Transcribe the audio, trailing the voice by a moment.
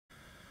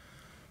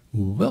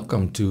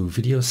Welcome to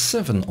video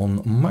 7 on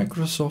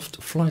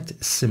Microsoft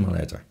Flight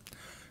Simulator.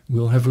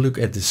 We'll have a look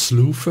at the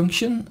slew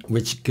function,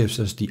 which gives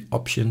us the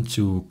option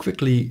to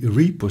quickly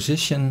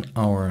reposition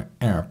our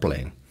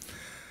airplane.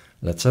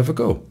 Let's have a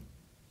go.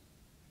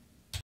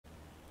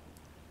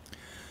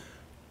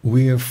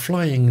 We're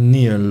flying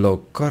near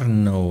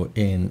Locarno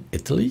in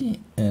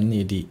Italy,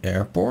 near the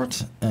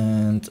airport,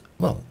 and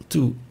well,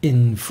 to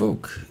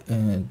invoke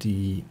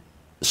the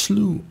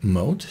Slew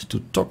Mode, to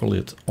toggle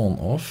it on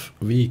off,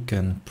 we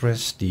can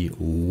press the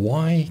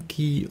Y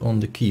key on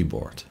the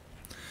keyboard.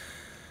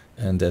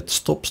 And that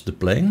stops the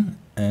plane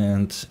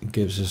and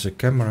gives us a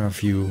camera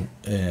view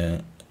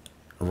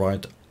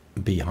right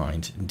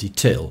behind the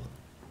tail.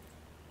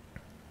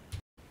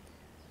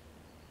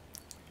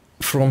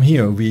 From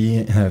here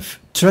we have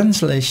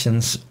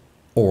translations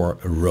or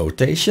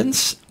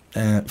rotations.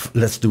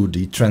 Let's do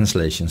the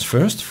translations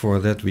first. For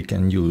that we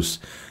can use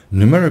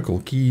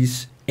numerical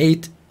keys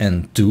 8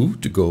 and 2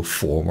 to go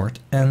forward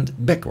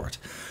and backward.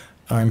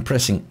 I'm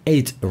pressing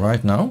 8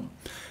 right now.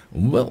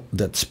 Well,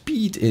 that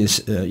speed is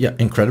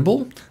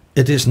incredible.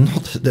 It is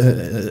not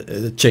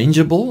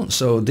changeable,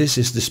 so this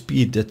is the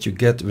speed that you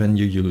get when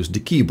you use the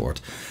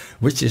keyboard,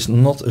 which is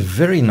not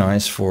very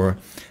nice for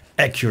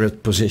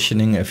accurate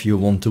positioning if you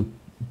want to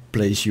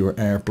place your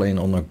airplane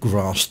on a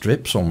grass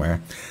strip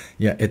somewhere.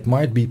 Yeah, it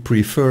might be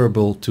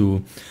preferable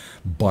to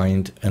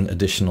bind an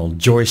additional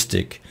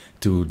joystick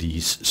to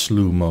these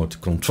slew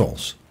mode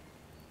controls.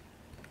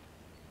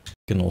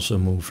 You can also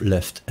move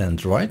left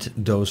and right.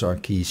 Those are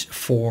keys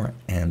 4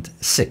 and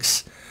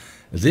 6.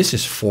 This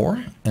is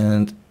 4,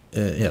 and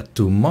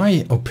to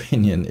my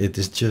opinion it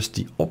is just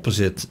the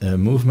opposite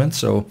movement,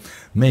 so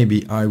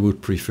maybe I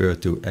would prefer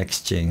to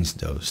exchange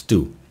those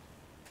two.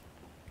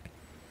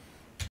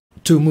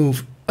 To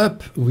move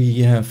up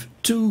we have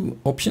two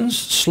options,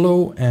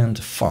 slow and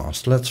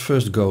fast. Let's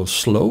first go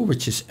slow,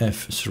 which is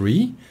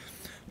F3.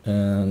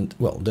 And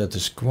well, that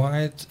is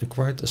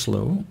quite a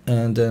slow,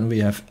 and then we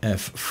have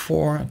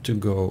F4 to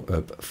go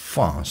up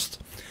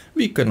fast.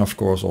 We can of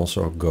course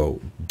also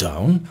go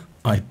down.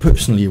 I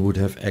personally would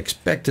have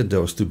expected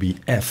those to be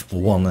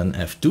F1 and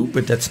F2,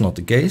 but that's not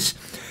the case.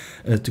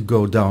 To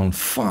go down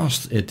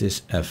fast it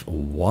is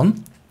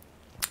F1,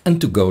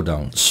 and to go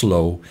down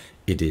slow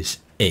it is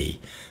A.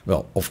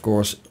 Well, of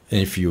course,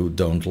 if you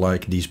don't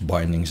like these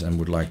bindings and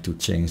would like to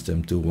change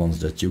them to ones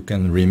that you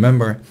can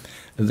remember,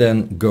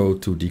 then go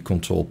to the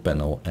control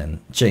panel and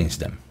change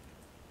them.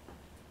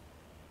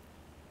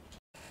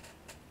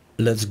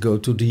 Let's go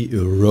to the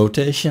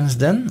rotations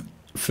then.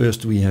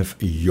 First we have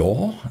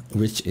yaw,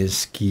 which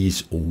is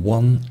keys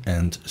 1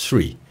 and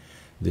 3.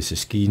 This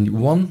is key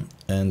 1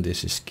 and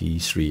this is key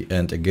 3.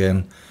 And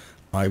again,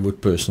 I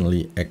would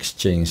personally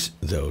exchange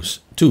those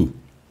two.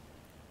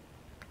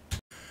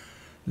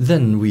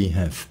 Then we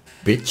have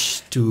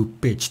pitch. To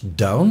pitch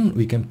down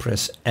we can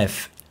press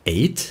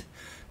F8.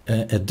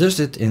 It does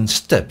it in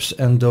steps,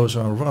 and those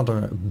are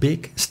rather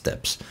big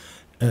steps.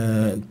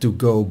 To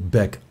go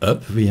back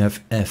up we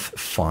have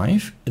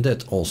F5.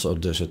 That also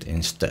does it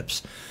in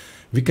steps.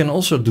 We can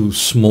also do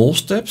small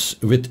steps.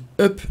 With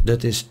up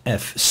that is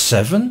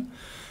F7.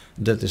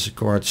 That is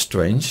quite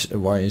strange.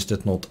 Why is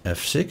that not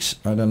F6?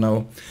 I don't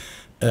know.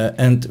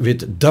 And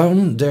with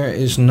down there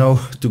is no,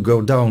 to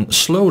go down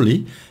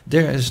slowly,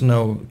 there is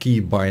no key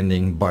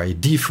binding by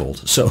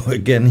default. So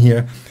again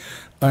here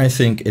I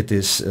think it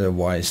is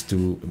wise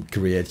to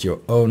create your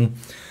own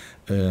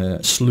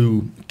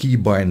slew key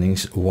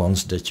bindings,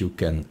 ones that you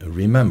can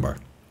remember.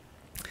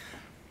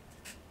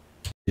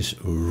 This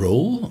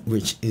roll,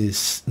 which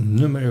is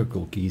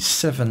numerical keys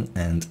 7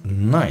 and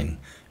 9.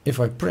 If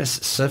I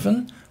press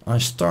 7 I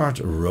start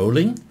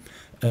rolling.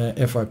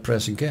 If I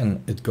press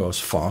again it goes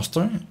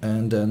faster,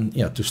 and then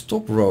to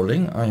stop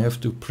rolling I have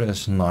to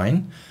press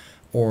 9,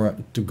 or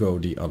to go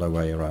the other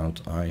way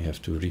around I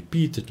have to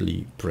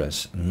repeatedly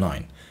press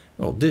 9.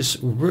 Well, this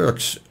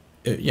works,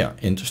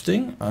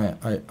 interesting.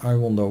 I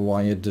wonder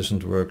why it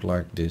doesn't work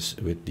like this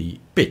with the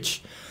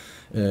pitch.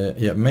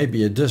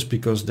 Maybe it does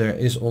because there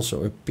is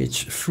also a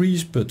pitch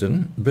freeze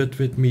button, but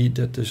with me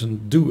that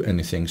doesn't do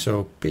anything,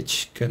 so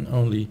pitch can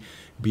only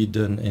be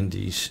done in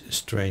these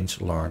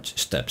strange large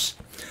steps.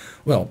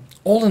 Well,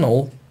 all in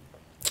all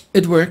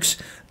it works.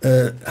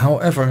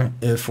 However,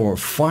 for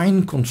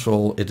fine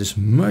control it is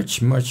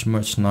much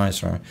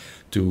nicer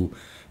to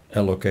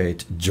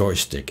allocate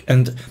joystick,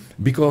 and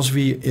because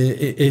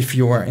if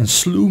you are in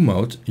slew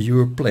mode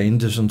your plane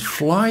doesn't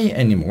fly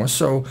anymore,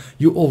 so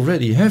you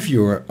already have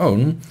your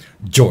own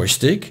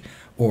joystick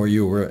or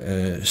your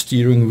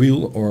steering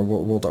wheel, or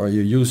what are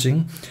you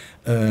using,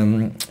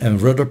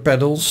 and rudder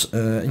pedals.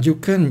 You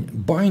can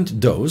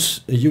bind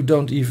those. You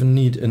don't even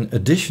need an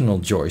additional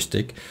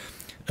joystick.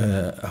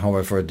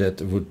 However,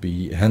 that would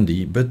be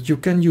handy, but you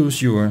can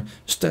use your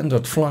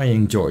standard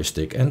flying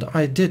joystick, and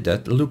I did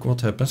that. Look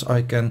what happens.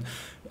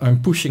 I'm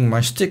pushing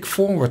my stick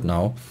forward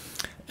now,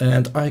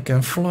 and I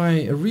can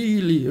fly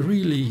really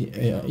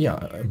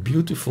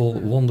beautiful,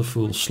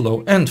 wonderful,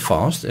 slow and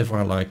fast if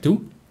I like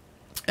to,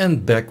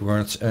 and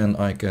backwards, and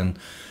I can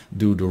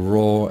do the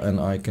raw, and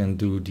I can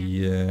do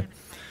the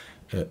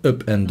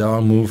up and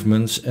down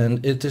movements,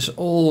 and it is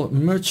all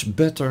much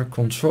better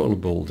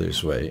controllable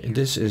this way.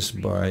 This is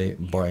by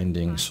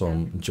binding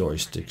some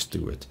joysticks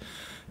to it.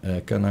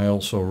 Can I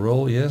also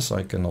roll? Yes,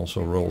 I can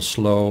also roll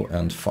slow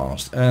and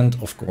fast. And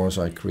of course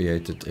I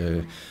created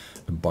a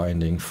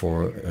binding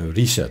for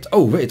reset.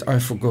 Oh wait, I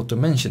forgot to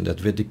mention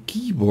that with the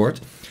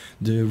keyboard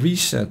the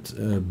reset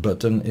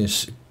button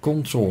is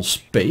Control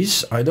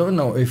Space. I don't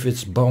know if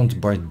it's bound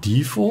by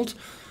default.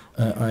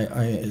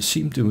 I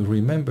seem to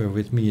remember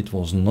with me it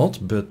was not,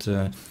 but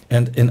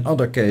and in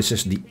other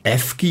cases the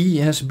F key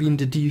has been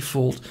the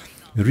default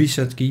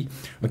reset key.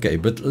 Okay,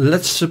 but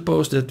let's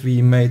suppose that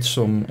we made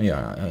some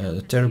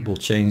terrible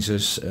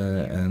changes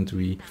and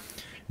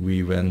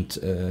we went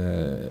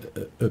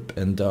up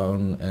and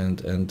down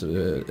and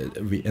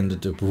we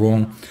ended up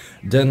wrong.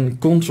 Then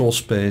Control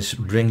Space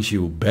brings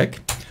you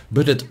back,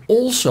 but it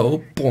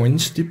also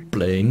points the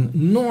plane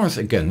north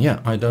again. Yeah,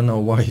 I don't know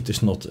why it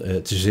is not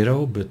at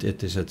 0, but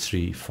it is at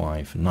 3,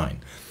 5, 9.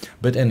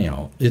 But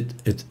anyhow,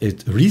 it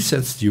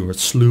resets your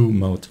Slew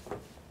Mode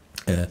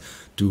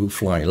to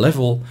fly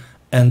level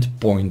and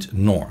point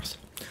north.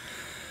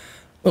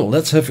 Well,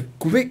 let's have a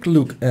quick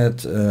look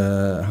at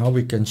how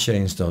we can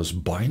change those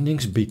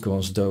bindings,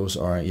 because those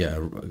are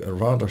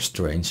rather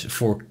strange.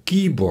 For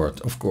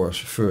keyboard, of course,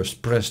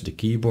 first press the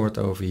keyboard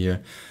over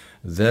here,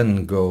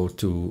 then go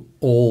to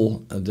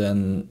all,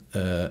 then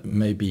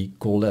maybe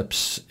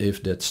collapse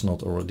if that's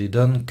not already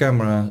done,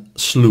 camera,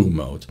 Slew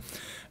Mode.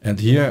 And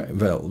here,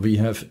 well, we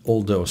have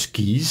all those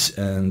keys,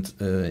 and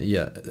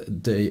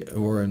they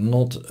were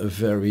not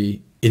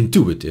very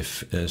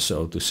intuitive,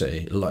 so to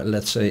say.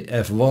 Let's say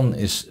F1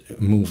 is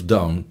moved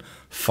down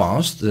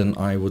fast, then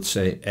I would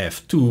say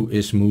F2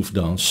 is moved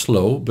down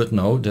slow, but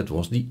no, that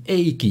was the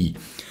A key.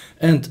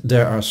 And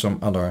there are some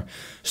other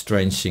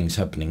strange things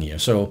happening here.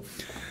 So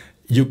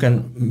you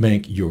can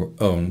make your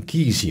own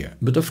keys here.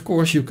 But of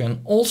course you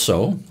can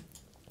also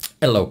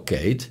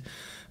allocate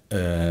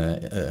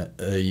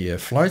a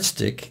flight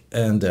stick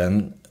and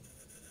then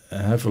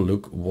have a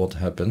look what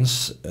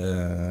happens.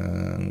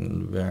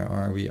 Where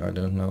are we? I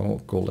don't know.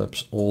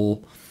 Collapse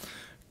all,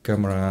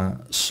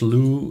 camera,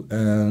 slew,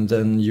 and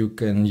then you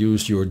can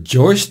use your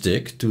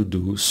joystick to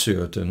do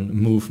certain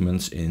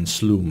movements in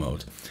Slew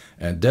Mode.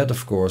 And that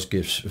of course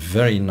gives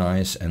very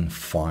nice and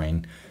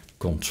fine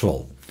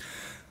control.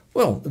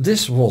 Well,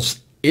 this was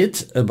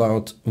it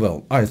about,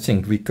 well, I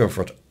think we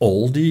covered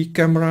all the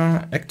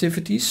camera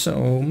activities,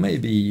 so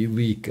maybe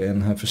we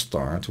can have a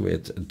start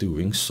with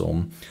doing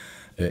some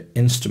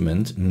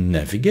instrument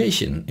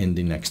navigation in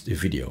the next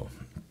video.